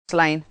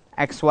line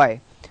xy.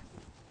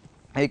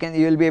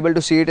 You will be able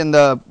to see it in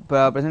the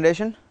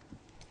presentation.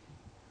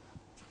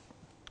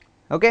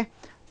 Okay,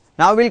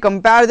 now we'll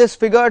compare this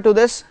figure to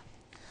this.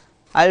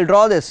 I'll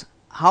draw this.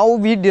 How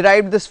we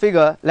derived this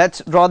figure,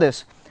 let's draw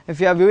this. If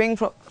you are viewing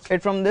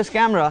it from this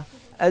camera,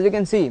 as you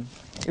can see,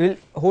 we'll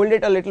hold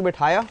it a little bit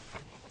higher.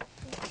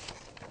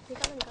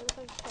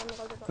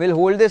 We'll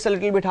hold this a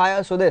little bit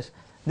higher. So this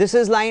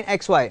is line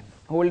xy.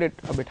 Hold it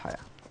a bit higher.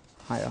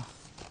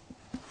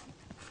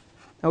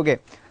 Okay,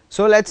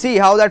 so let's see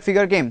how that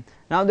figure came.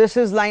 Now this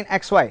is line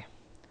xy.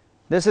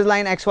 This is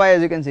line xy,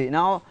 as you can see.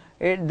 Now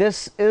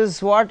this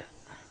is what?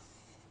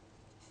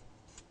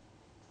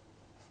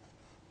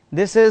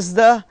 This is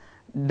the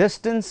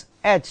distance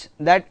h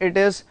that it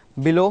is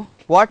below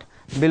what?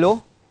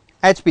 Below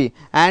HP,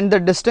 and the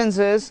distance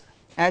is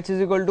h is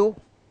equal to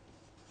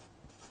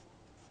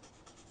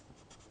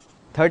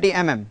 30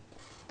 mm.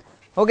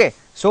 Okay,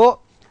 so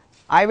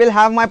I will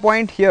have my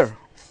point here,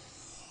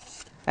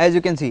 as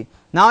you can see.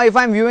 Now if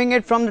I am viewing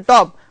it from the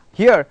top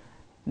here,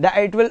 that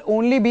it will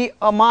only be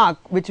a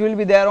mark which will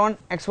be there on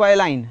xy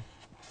line.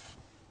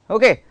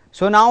 Okay,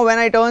 so now when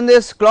I turn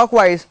this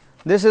clockwise,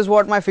 this is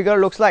what my figure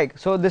looks like.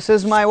 So this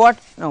is my what?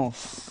 No,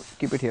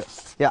 keep it here.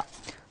 Yeah,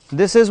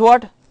 this is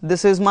what?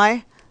 This is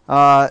my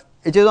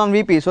it is on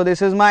VP. So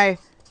this is my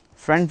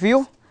front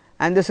view,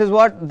 and this is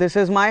what? This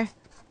is my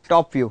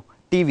top view,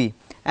 TV.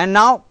 And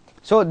now,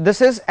 so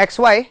this is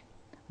xy,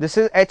 this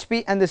is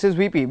HP, and this is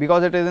VP.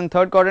 Because it is in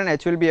third quadrant,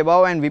 H will be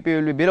above and VP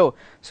will be below.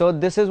 So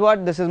this is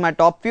what? This is my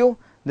top view,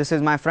 this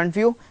is my front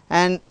view,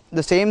 and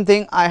the same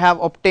thing I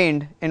have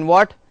obtained in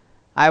what?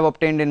 I have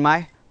obtained in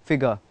my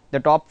figure, the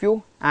top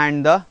view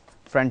and the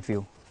front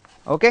view.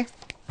 Okay.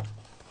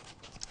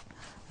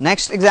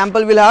 Next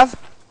example we'll have.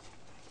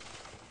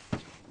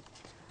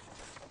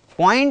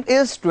 Point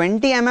is 20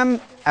 mm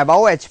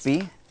above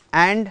HP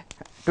and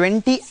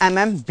 20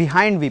 mm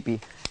behind VP.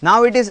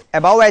 Now it is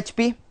above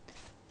HP,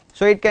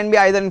 so it can be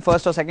either in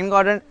first or second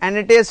quadrant, and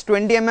it is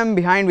 20 mm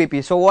behind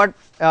VP. So what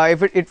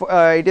if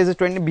it is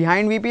 20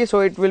 behind VP, so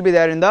it will be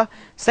there in the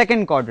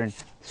second quadrant.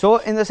 So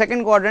in the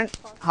second quadrant,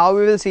 how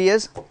we will see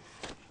is,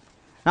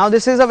 now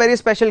this is a very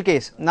special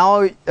case.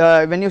 Now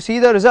when you see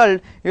the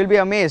result, you will be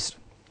amazed.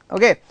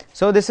 Okay,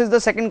 so this is the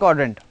second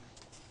quadrant.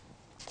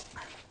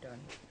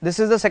 This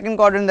is the second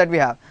quadrant that we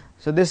have.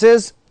 So this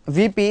is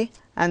VP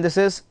and this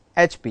is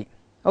HP.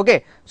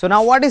 Okay, so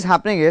now what is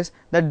happening is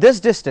that this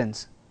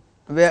distance,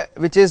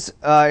 which is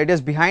it is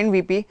behind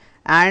VP,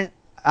 and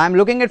I am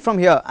looking it from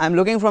here. I am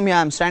looking from here.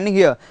 I am standing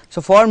here.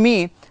 So for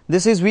me,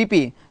 this is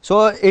VP.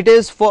 So it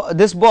is, for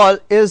this ball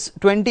is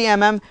 20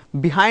 mm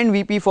behind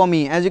VP for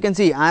me. As you can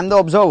see, I am the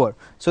observer.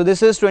 So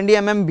this is 20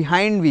 mm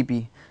behind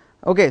VP.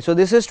 Okay, so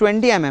this is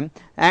 20 mm,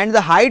 and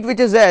the height which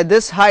is there,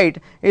 this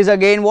height is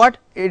again what?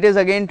 It is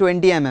again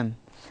 20 mm.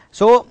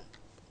 So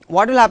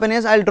what will happen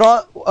is, I will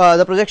draw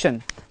the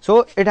projection.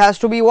 So it has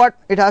to be what?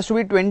 It has to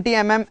be 20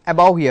 mm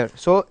above here.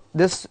 So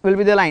this will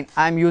be the line.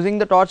 I am using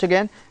the torch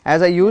again,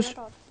 as I used.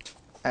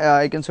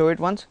 I can show it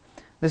once.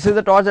 This is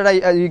the torch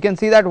that you can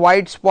see that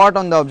white spot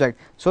on the object.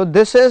 So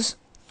this is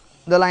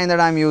the line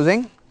that I am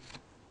using.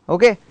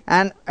 Okay,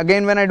 and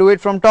again when I do it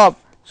from top,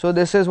 so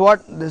this is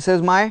what? This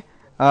is my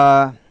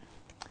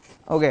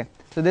okay,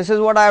 so this is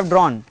what I have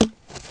drawn.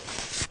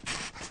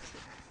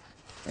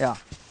 Yeah,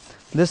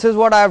 this is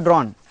what I have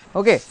drawn.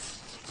 Okay,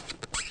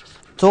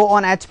 so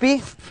on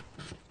HP,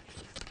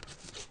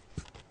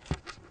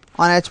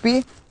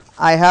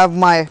 I have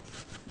my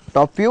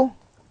top view.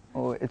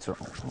 Oh, it's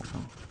wrong.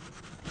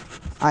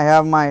 I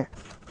have my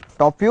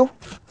top view,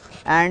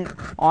 and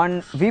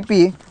on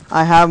VP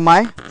I have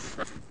my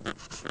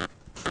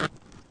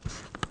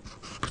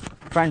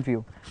front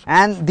view,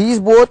 and these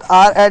both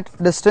are at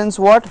distance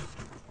what?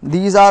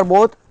 These are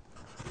both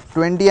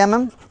 20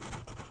 mm.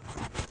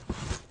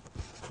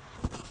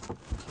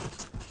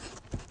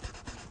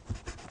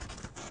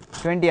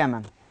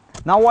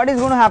 Now what is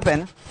going to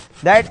happen,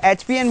 that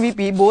HP and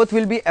VP both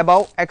will be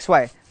above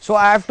XY. So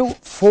I have to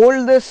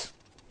fold this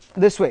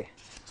way.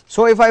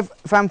 So if I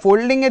am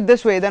folding it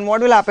this way, then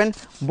what will happen?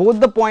 Both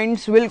the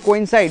points will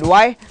coincide.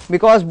 Why?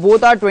 Because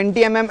both are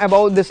 20 mm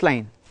above this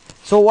line.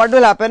 So what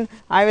will happen?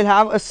 I will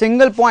have a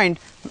single point,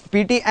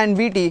 PT and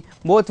VT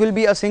both will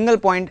be a single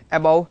point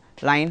above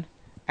line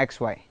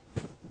XY.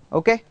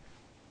 Okay.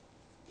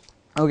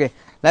 Okay.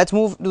 Let's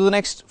move to the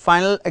next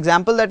final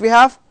example that we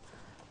have.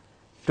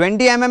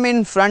 20 mm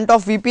in front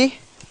of VP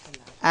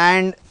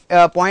and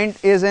point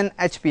is in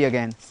HP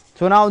again.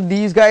 So now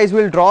these guys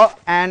will draw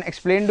and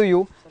explain to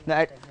you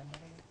that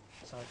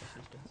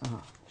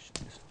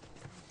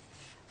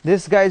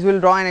this guys will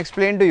draw and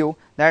explain to you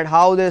that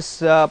how this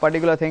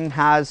particular thing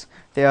has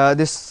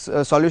this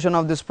solution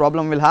of this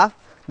problem will have.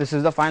 This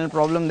is the final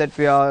problem that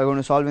we are going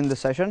to solve in this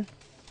session.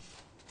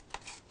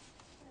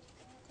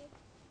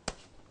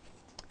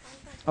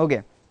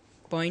 Okay.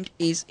 Point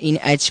is in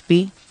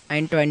HP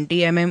and 20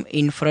 mm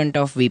in front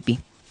of VP.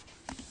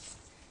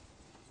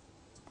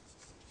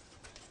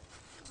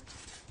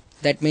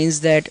 That means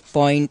that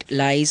point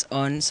lies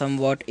on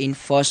somewhat in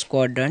first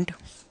quadrant.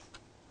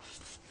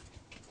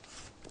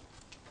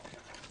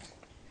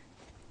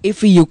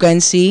 if you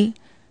can see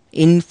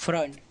in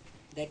front,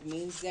 that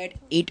means that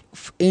it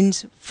in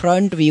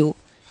front view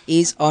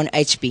is on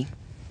HP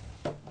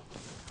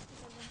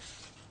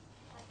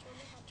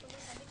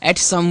at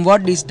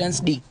somewhat distance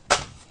D,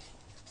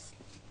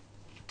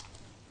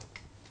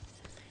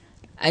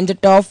 and the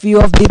top view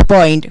of the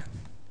point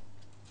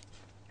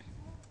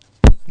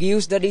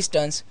gives the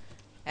distance,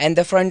 and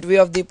the front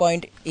view of the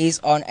point is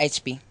on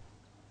HP.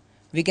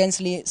 We can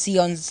see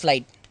on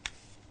slide.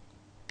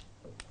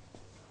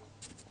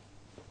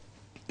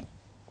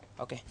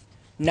 Okay,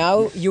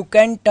 now you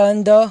can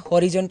turn the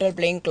horizontal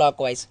plane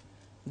clockwise.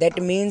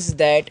 That means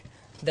that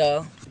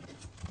the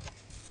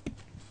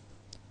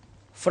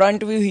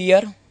front view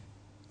here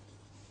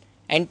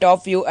and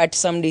top view at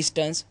some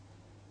distance,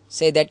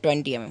 say that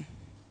 20 mm.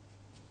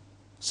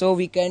 So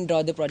we can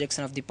draw the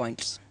projection of the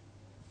points.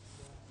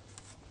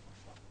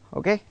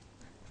 Okay,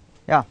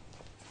 yeah.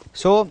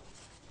 So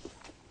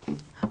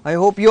I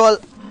hope you all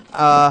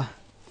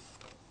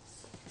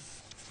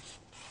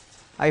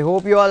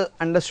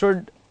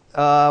understood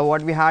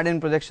what we had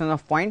in projection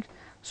of point.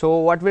 So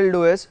what we'll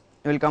do is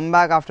we'll come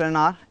back after an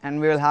hour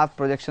and we will have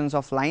projections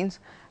of lines,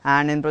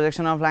 and in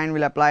projection of line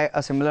we'll apply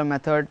a similar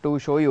method to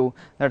show you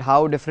that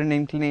how different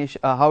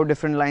inclination how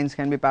different lines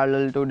can be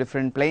parallel to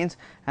different planes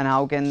and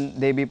how can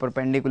they be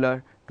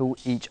perpendicular to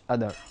each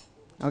other.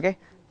 Okay,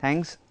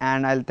 thanks,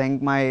 and I'll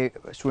thank my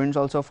students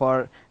also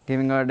for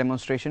giving a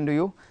demonstration to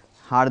you.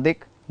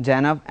 Hardik,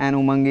 Janab and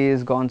Umangi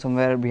is gone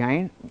somewhere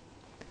behind.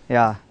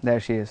 Yeah, there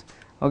she is.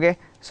 Okay,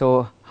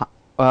 so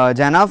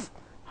Janab,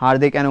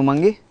 Hardik and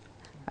Umangi,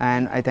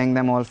 and I thank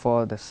them all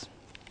for this.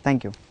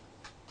 Thank you.